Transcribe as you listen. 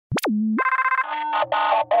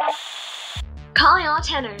Calling all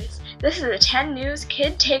tenors, this is a 10 News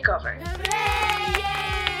Kid Takeover.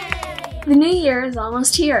 The new year is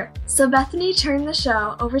almost here, so Bethany turned the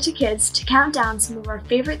show over to kids to count down some of our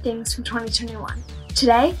favorite things from 2021.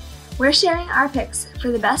 Today, we're sharing our picks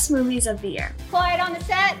for the best movies of the year. Quiet on the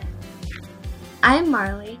set. I'm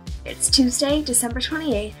Marley. It's Tuesday, December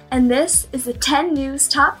 28th, and this is the 10 News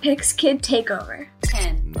Top Picks Kid Takeover.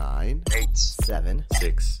 10, 9, 8, 7,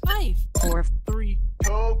 6, 5, 4, 3,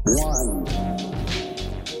 2, 1.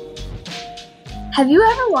 Have you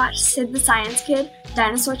ever watched Sid the Science Kid,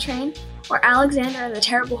 Dinosaur Train, or Alexander and the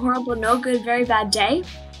Terrible, Horrible, No Good, Very Bad Day?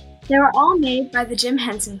 They were all made by the Jim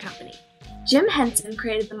Henson Company. Jim Henson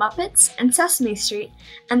created The Muppets and Sesame Street,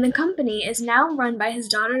 and the company is now run by his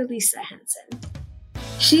daughter Lisa Henson.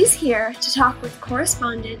 She's here to talk with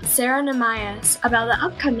correspondent Sarah Namias about the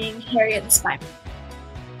upcoming Harriet the Spy.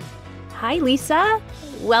 Hi, Lisa.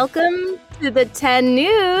 Welcome to the 10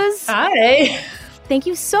 News. Hi. Thank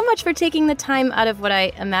you so much for taking the time out of what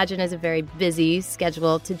I imagine is a very busy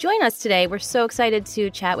schedule to join us today. We're so excited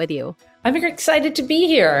to chat with you. I'm excited to be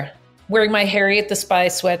here, wearing my Harriet the Spy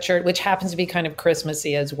sweatshirt, which happens to be kind of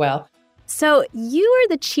Christmassy as well. So you are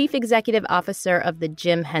the chief executive officer of the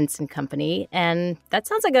Jim Henson Company, and that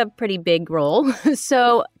sounds like a pretty big role.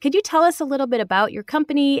 So could you tell us a little bit about your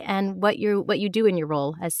company and what you do in your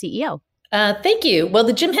role as CEO? Thank you. Well,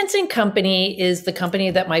 the Jim Henson Company is the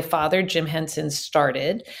company that my father, Jim Henson,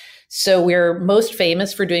 started. So we're most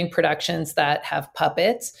famous for doing productions that have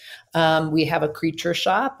puppets. We have a creature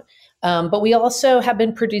shop, but we also have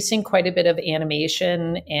been producing quite a bit of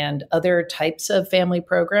animation and other types of family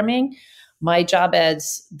programming. My job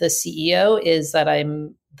as the CEO is that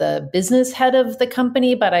I'm the business head of the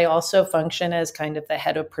company, but I also function as kind of the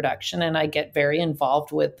head of production, and I get very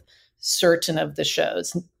involved with certain of the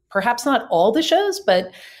shows. Perhaps not all the shows,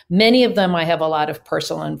 but many of them I have a lot of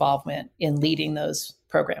personal involvement in leading those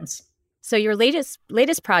programs. So your latest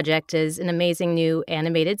project is an amazing new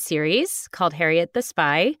animated series called Harriet the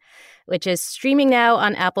Spy, which is streaming now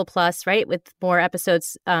on Apple Plus, right? With more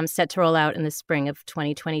episodes set to roll out in the spring of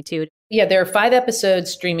 2022. Yeah, there are 5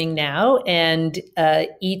 episodes streaming now, and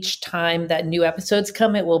each time that new episodes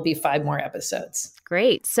come, it will be 5 more episodes.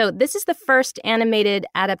 Great. So this is the first animated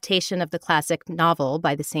adaptation of the classic novel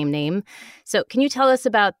by the same name. So can you tell us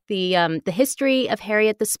about the history of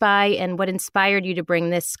Harriet the Spy and what inspired you to bring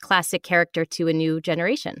this classic character to a new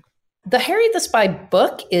generation? The Harriet the Spy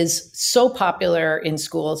book is so popular in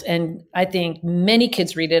schools, and I think many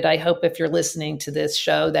kids read it. I hope if you're listening to this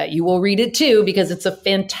show that you will read it too, because it's a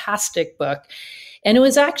fantastic book. And it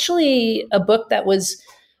was actually a book that was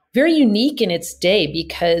very unique in its day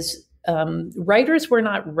because writers were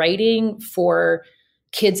not writing for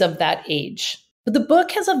kids of that age. But the book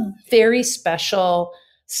has a very special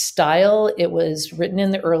style. It was written in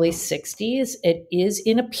the early 60s. It is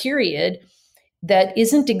in a period that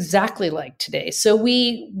isn't exactly like today. So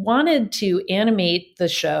we wanted to animate the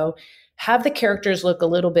show, have the characters look a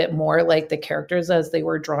little bit more like the characters as they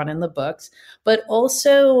were drawn in the books, but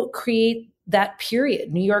also create that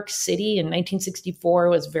period. New York City in 1964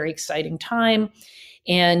 was a very exciting time,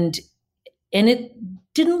 and it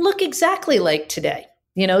didn't look exactly like today.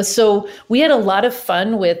 So we had a lot of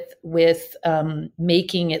fun with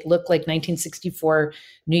making it look like 1964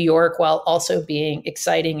 New York while also being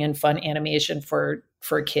exciting and fun animation for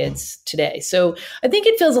kids today. So I think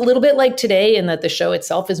it feels a little bit like today in that the show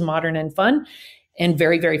itself is modern and fun and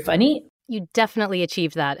very, very funny. You definitely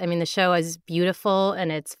achieved that. I mean, the show is beautiful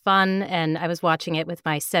and it's fun. And I was watching it with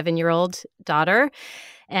my 7-year-old daughter,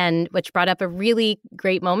 and which brought up a really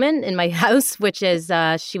great moment in my house, which is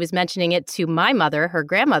she was mentioning it to my mother, her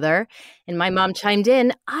grandmother, and my mom chimed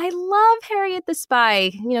in, "I love Harriet the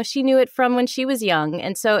Spy." She knew it from when she was young.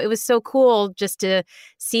 And so it was so cool just to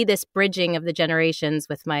see this bridging of the generations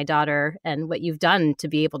with my daughter and what you've done to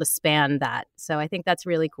be able to span that. So I think that's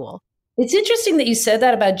really cool. It's interesting that you said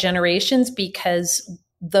that about generations, because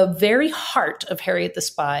the very heart of Harriet the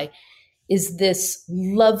Spy is this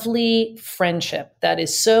lovely friendship that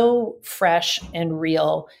is so fresh and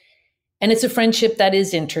real. And it's a friendship that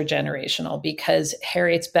is intergenerational because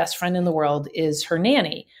Harriet's best friend in the world is her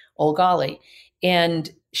nanny, Old Golly. And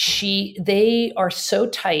they are so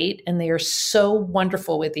tight and they are so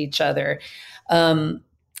wonderful with each other. And,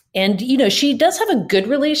 she does have a good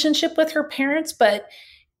relationship with her parents, but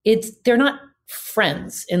they're not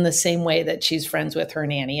friends in the same way that she's friends with her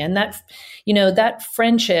nanny. And that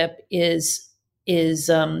friendship is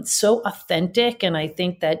so authentic. And I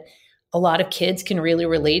think that a lot of kids can really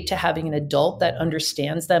relate to having an adult that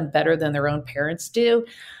understands them better than their own parents do.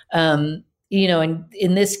 and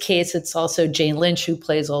in this case, it's also Jane Lynch who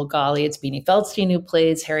plays Old Golly. It's Beanie Feldstein who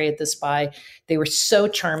plays Harriet the Spy. They were so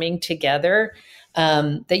charming together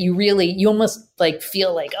that you almost like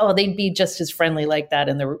feel like, oh, they'd be just as friendly like that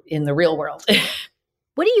in the real world.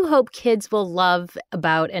 What do you hope kids will love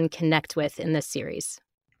about and connect with in this series?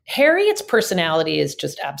 Harriet's personality is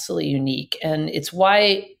just absolutely unique. And it's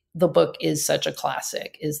why the book is such a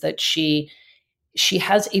classic, is that she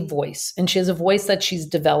has a voice, and she has a voice that she's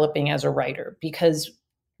developing as a writer, because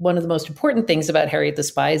one of the most important things about Harriet the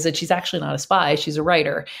Spy is that she's actually not a spy, she's a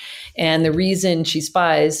writer. And the reason she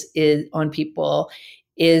spies on people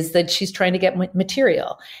is that she's trying to get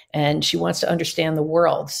material, and she wants to understand the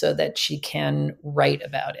world so that she can write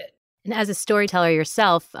about it. And as a storyteller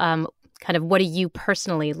yourself, kind of what do you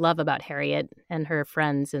personally love about Harriet and her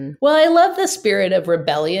friends? Well, I love the spirit of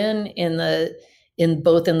rebellion in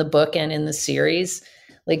both in the book and in the series.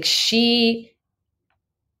 Like she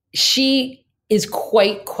is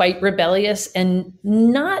quite rebellious and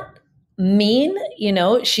not mean,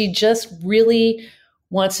 she just really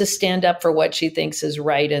wants to stand up for what she thinks is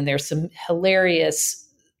right. And there's some hilarious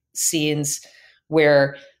scenes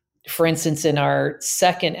where, for instance, in our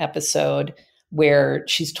second episode, where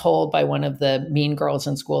she's told by one of the mean girls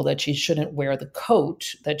in school that she shouldn't wear the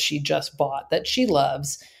coat that she just bought, that she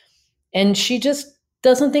loves. And she just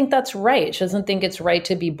doesn't think that's right. She doesn't think it's right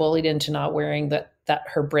to be bullied into not wearing that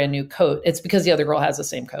her brand new coat. It's because the other girl has the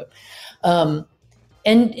same coat.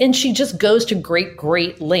 And she just goes to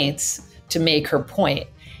great lengths to make her point.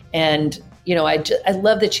 And, I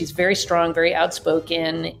love that she's very strong, very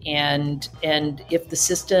outspoken. And if the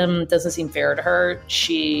system doesn't seem fair to her,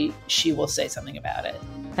 she will say something about it.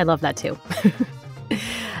 I love that too.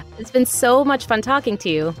 It's been so much fun talking to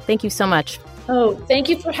you. Thank you so much. Oh, thank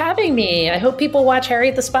you for having me. I hope people watch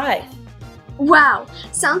Harriet the Spy. Wow,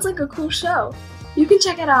 sounds like a cool show. You can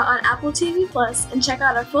check it out on Apple TV Plus and check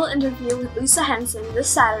out our full interview with Lisa Henson this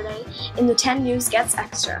Saturday in the 10 News Gets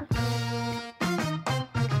Extra.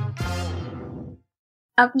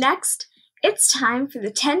 Up next, it's time for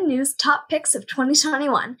the 10 News Top Picks of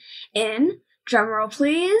 2021 in, drumroll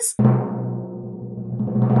please,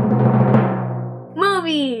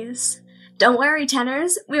 movies. Don't worry,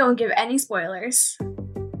 tenors, we won't give any spoilers.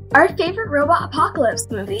 Our favorite robot apocalypse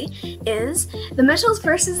movie is The Mitchells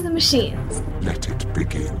vs. the Machines. Let it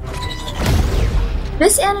begin.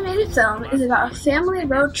 This animated film is about a family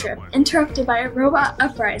road trip interrupted by a robot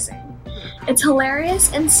uprising. It's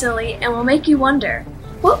hilarious and silly and will make you wonder,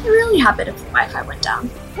 what would really happen if the Wi-Fi went down?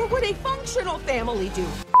 What would a functional family do?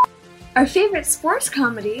 Our favorite sports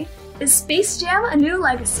comedy is Space Jam: A New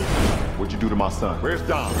Legacy. What'd you do to my son? Where's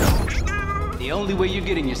Dom? The only way you're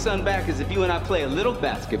getting your son back is if you and I play a little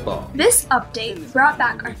basketball. This update brought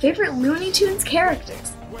back our favorite Looney Tunes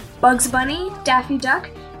characters, Bugs Bunny, Daffy Duck,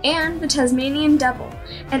 and the Tasmanian Devil,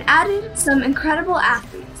 and added some incredible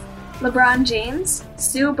athletes. LeBron James,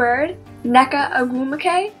 Sue Bird, Nneka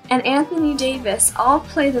Ogwumike, and Anthony Davis all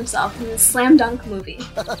play themselves in this slam dunk movie.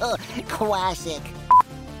 Classic.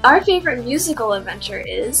 Our favorite musical adventure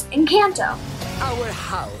is Encanto. Our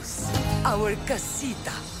house, our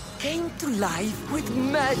casita, came to life with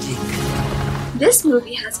magic. This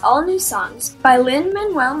movie has all new songs by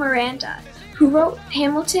Lin-Manuel Miranda, who wrote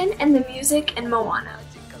Hamilton and the music in Moana.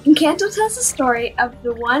 Encanto tells the story of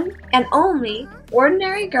the one and only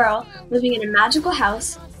ordinary girl living in a magical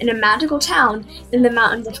house in a magical town in the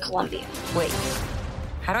mountains of Colombia. Wait,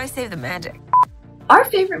 how do I save the magic? Our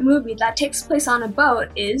favorite movie that takes place on a boat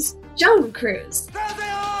is Jungle Cruise.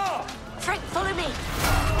 Frank, follow me.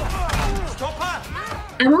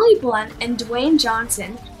 Emily Blunt and Dwayne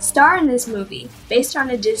Johnson star in this movie based on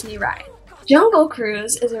a Disney ride. Jungle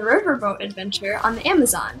Cruise is a riverboat adventure on the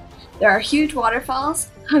Amazon. There are huge waterfalls,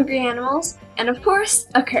 hungry animals, and of course,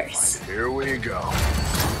 a curse. Here we go.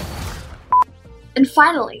 And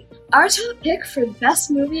finally, our top pick for the best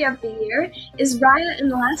movie of the year is Raya and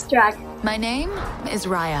the Last Dragon. My name is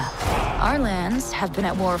Raya. Our lands have been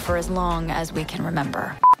at war for as long as we can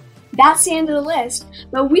remember. That's the end of the list,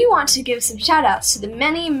 but we want to give some shout-outs to the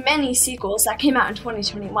many sequels that came out in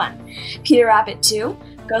 2021. Peter Rabbit 2,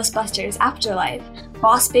 Ghostbusters Afterlife,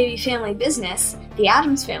 Boss Baby Family Business, The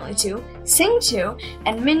Addams Family 2, Sing 2,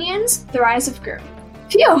 and Minions: The Rise of Gru.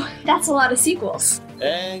 Phew, that's a lot of sequels.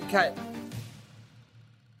 And cut.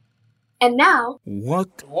 And now,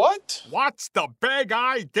 What? What's the big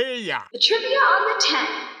idea? the trivia on the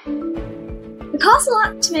 10. It costs a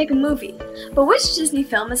lot to make a movie, but which Disney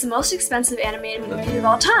film is the most expensive animated movie of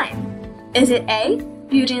all time? Is it A,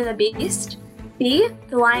 Beauty and the Beast, B,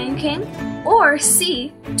 The Lion King, or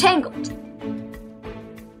C, Tangled?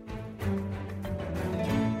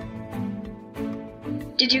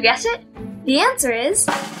 Did you guess it? The answer is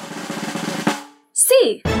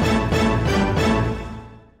C.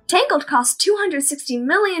 Tangled cost $260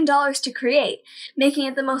 million to create, making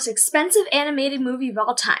it the most expensive animated movie of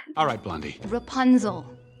all time. All right, Blondie. Rapunzel.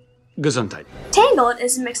 Gesundheit. Tangled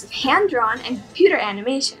is a mix of hand-drawn and computer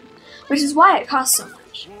animation, which is why it costs so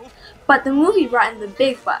much. But the movie brought in the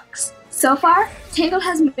big bucks. So far, Tangled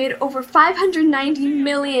has made over $590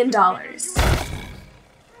 million.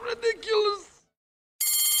 Ridiculous.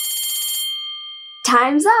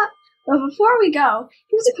 Time's up! But before we go,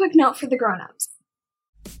 here's a quick note for the grown-ups.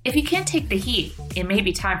 If you can't take the heat, it may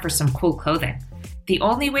be time for some cool clothing. The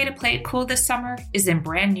only way to play it cool this summer is in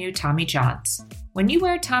brand new Tommy Johns. When you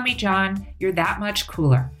wear Tommy John, you're that much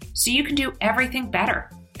cooler, so you can do everything better,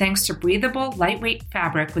 thanks to breathable, lightweight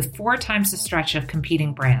fabric with 4 times the stretch of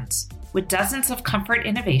competing brands. With dozens of comfort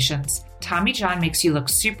innovations, Tommy John makes you look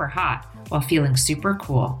super hot while feeling super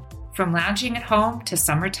cool. From lounging at home to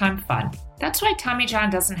summertime fun. That's why Tommy John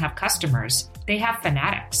doesn't have customers, they have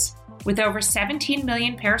fanatics. With over 17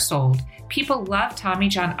 million pairs sold, people love Tommy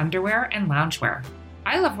John underwear and loungewear.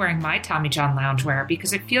 I love wearing my Tommy John loungewear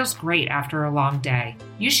because it feels great after a long day.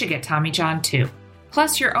 You should get Tommy John too.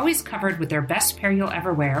 Plus, you're always covered with their best pair you'll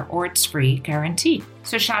ever wear or it's free guarantee.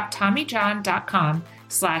 So shop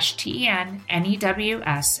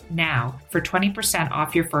TommyJohn.com/TENNEWS now for 20%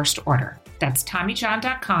 off your first order. That's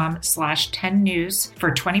TommyJohn.com/10news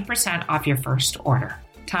for 20% off your first order.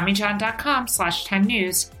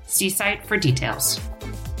 TommyJohn.com/10news. See site for details.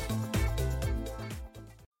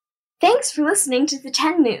 Thanks for listening to the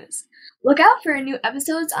 10 News. Look out for our new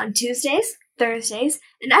episodes on Tuesdays, Thursdays,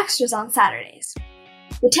 and extras on Saturdays.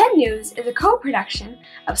 The 10 News is a co-production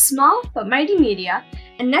of Small But Mighty Media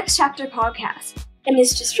and Next Chapter Podcast and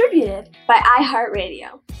is distributed by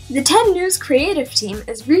iHeartRadio. The 10 News creative team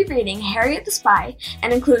is rereading Harriet the Spy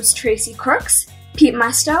and includes Tracy Crooks, Pete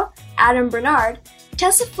Musto, Adam Bernard,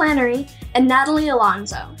 Tessa Flannery, and Natalie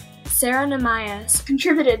Alonso. Sarah Namias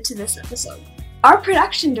contributed to this episode. Our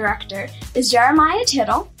production director is Jeremiah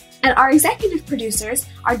Tittle, and our executive producers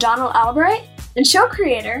are Donald Albright and show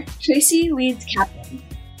creator Tracy Leeds Kaplan.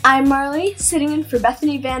 I'm Marley, sitting in for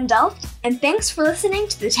Bethany Van Delft, and thanks for listening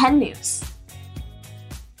to the 10 News.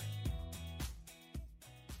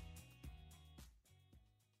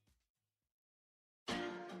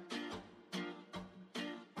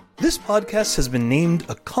 This podcast has been named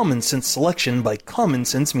a Common Sense selection by Common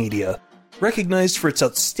Sense Media, recognized for its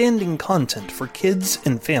outstanding content for kids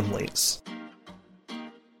and families.